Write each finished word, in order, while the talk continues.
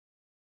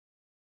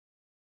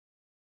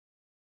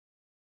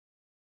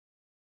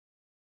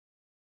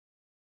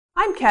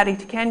I'm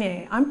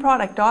Caddie. I'm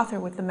product author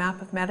with the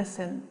Map of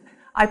Medicine.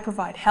 I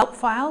provide help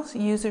files,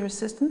 user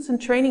assistance,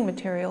 and training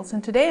materials,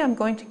 and today I'm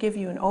going to give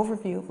you an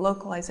overview of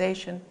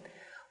localization.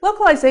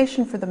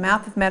 Localization for the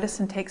Map of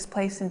Medicine takes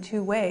place in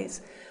two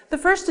ways. The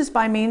first is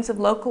by means of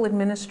local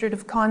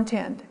administrative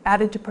content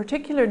added to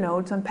particular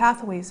nodes on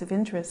pathways of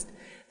interest.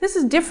 This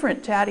is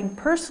different to adding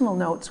personal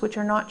notes which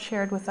are not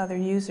shared with other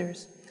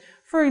users.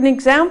 For an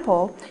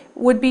example,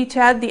 would be to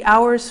add the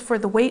hours for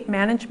the weight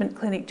management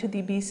clinic to the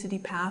obesity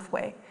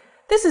pathway.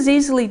 This is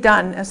easily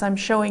done as I'm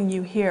showing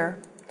you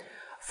here.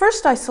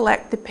 First I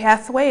select the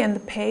pathway and the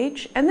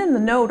page, and then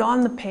the node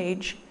on the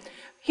page.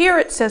 Here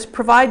it says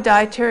provide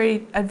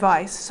dietary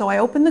advice, so I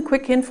open the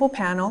quick info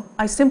panel,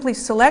 I simply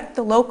select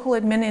the local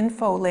admin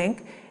info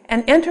link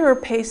and enter or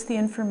paste the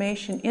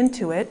information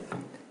into it.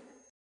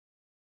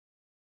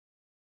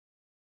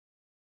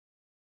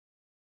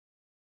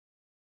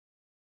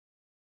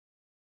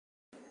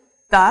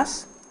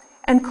 Thus,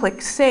 and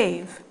click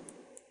Save.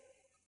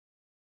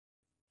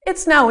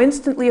 It's now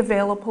instantly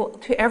available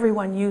to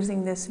everyone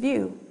using this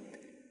view.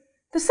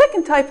 The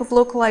second type of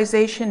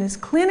localization is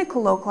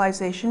clinical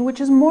localization, which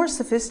is more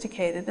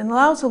sophisticated and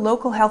allows a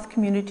local health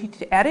community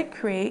to edit,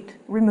 create,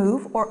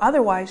 remove, or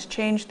otherwise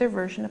change their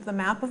version of the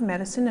Map of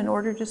Medicine in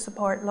order to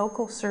support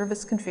local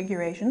service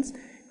configurations,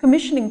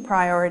 commissioning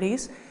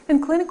priorities,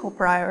 and clinical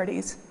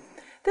priorities.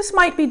 This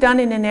might be done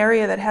in an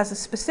area that has a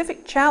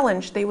specific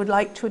challenge they would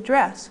like to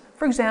address,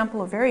 for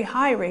example, a very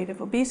high rate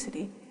of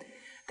obesity.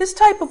 This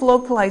type of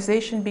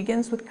localization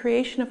begins with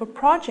creation of a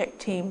project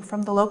team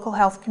from the local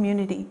health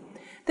community.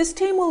 This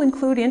team will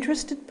include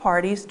interested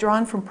parties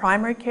drawn from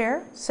primary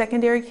care,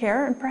 secondary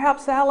care, and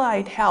perhaps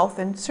allied health,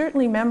 and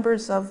certainly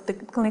members of the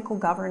clinical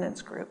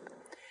governance group.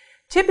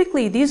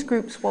 Typically, these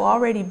groups will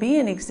already be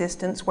in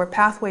existence where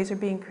pathways are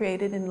being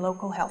created in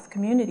local health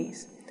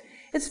communities.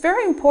 It's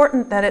very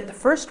important that at the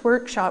first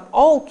workshop,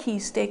 all key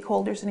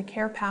stakeholders in a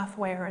care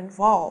pathway are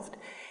involved.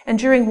 And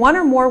during one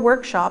or more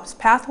workshops,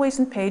 pathways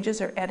and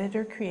pages are edited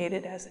or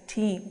created as a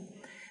team.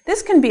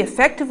 This can be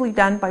effectively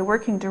done by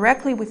working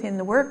directly within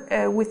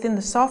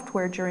the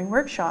software during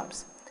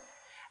workshops.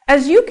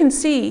 As you can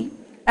see,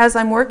 as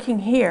I'm working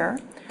here,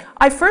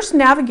 I first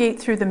navigate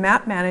through the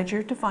Map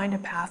Manager to find a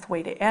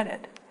pathway to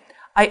edit.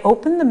 I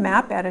open the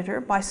Map Editor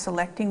by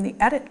selecting the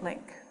Edit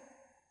link.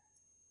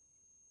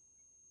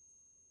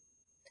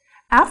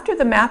 After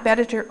the Map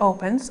Editor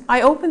opens,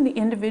 I open the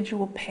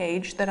individual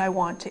page that I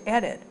want to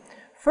edit.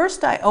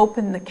 First, I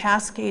open the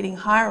cascading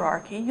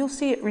hierarchy. You'll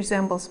see it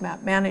resembles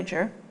Map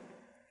Manager.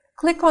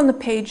 Click on the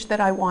page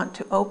that I want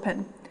to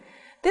open.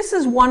 This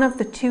is one of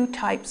the two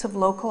types of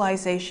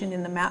localization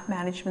in the Map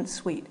Management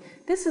Suite.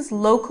 This is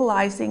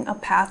localizing a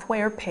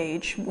pathway or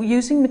page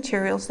using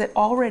materials that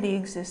already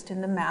exist in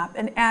the map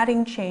and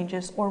adding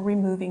changes or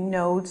removing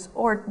nodes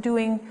or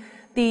doing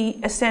the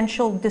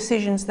essential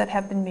decisions that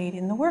have been made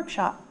in the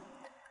workshop.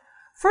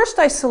 First,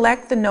 I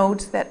select the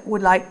nodes that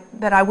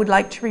I would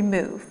like to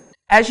remove.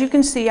 As you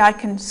can see, I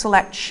can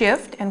select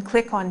Shift and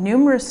click on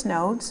numerous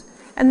nodes,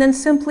 and then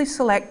simply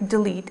select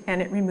Delete,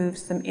 and it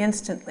removes them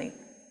instantly.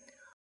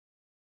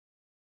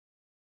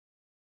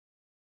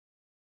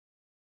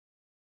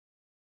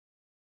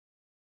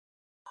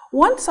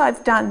 Once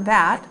I've done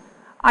that,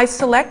 I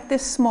select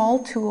this small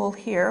tool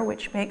here,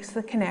 which makes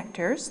the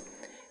connectors,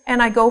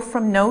 and I go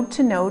from node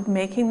to node,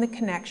 making the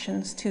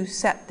connections to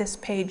set this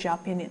page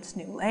up in its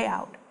new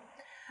layout.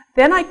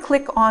 Then I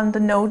click on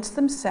the nodes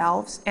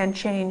themselves and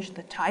change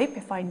the type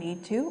if I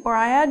need to, or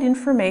I add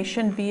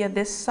information via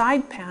this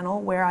side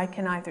panel where I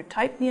can either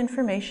type the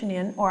information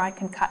in or I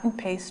can cut and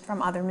paste from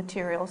other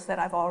materials that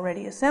I've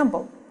already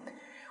assembled.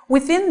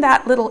 Within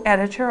that little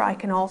editor, I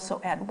can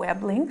also add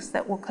web links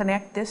that will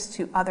connect this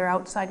to other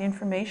outside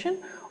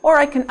information, or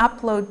I can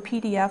upload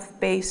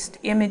PDF-based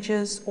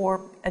images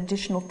or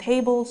additional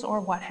tables or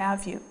what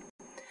have you.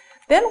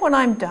 Then when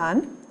I'm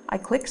done, I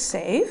click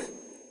Save.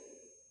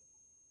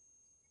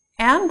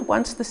 And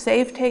once the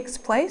save takes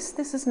place,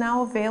 this is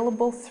now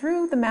available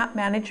through the Map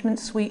Management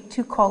Suite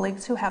to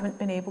colleagues who haven't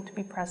been able to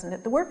be present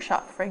at the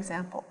workshop, for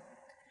example.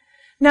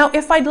 Now,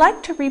 if I'd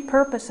like to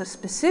repurpose a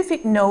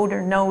specific node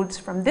or nodes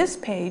from this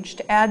page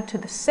to add to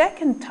the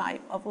second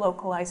type of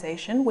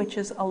localization, which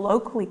is a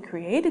locally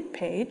created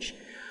page,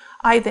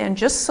 I then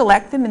just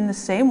select them in the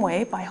same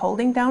way by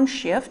holding down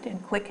Shift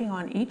and clicking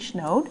on each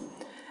node.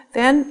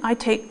 Then I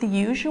take the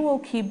usual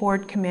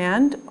keyboard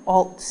command,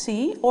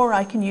 Alt-C, or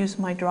I can use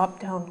my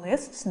drop-down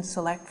lists and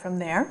select from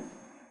there.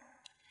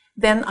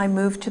 Then I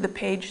move to the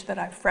page that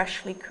I've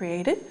freshly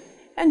created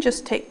and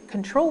just take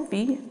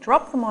Control-V,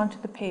 drop them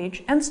onto the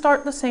page, and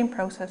start the same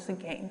process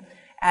again,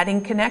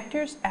 adding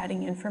connectors,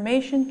 adding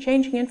information,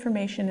 changing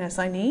information as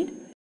I need.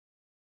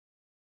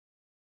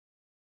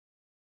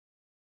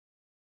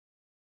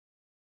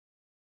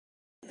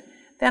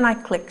 Then I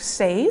click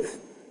Save.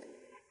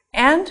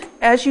 And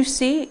as you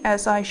see,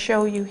 as I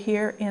show you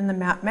here in the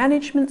Map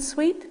Management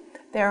Suite,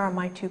 there are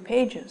my two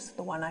pages,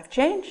 the one I've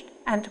changed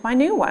and my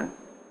new one.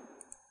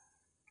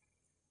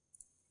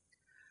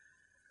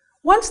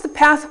 Once the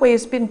pathway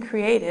has been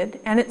created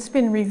and it's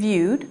been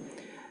reviewed,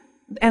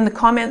 and the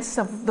comments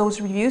of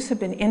those reviews have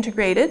been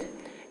integrated,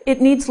 it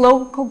needs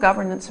local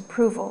governance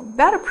approval.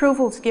 That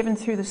approval is given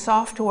through the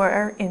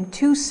software in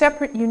 2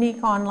 separate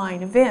unique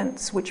online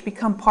events, which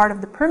become part of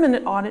the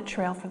permanent audit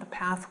trail for the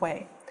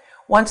pathway.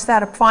 Once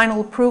that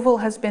final approval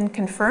has been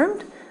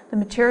confirmed, the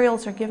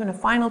materials are given a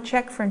final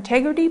check for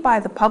integrity by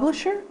the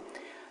publisher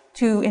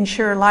to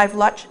ensure live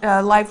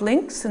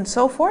links and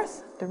so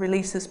forth. The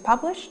release is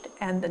published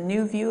and the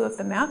new view of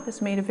the map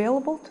is made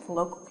available to the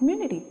local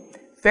community.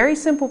 Very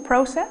simple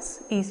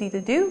process, easy to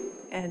do,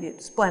 and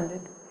it's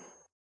splendid.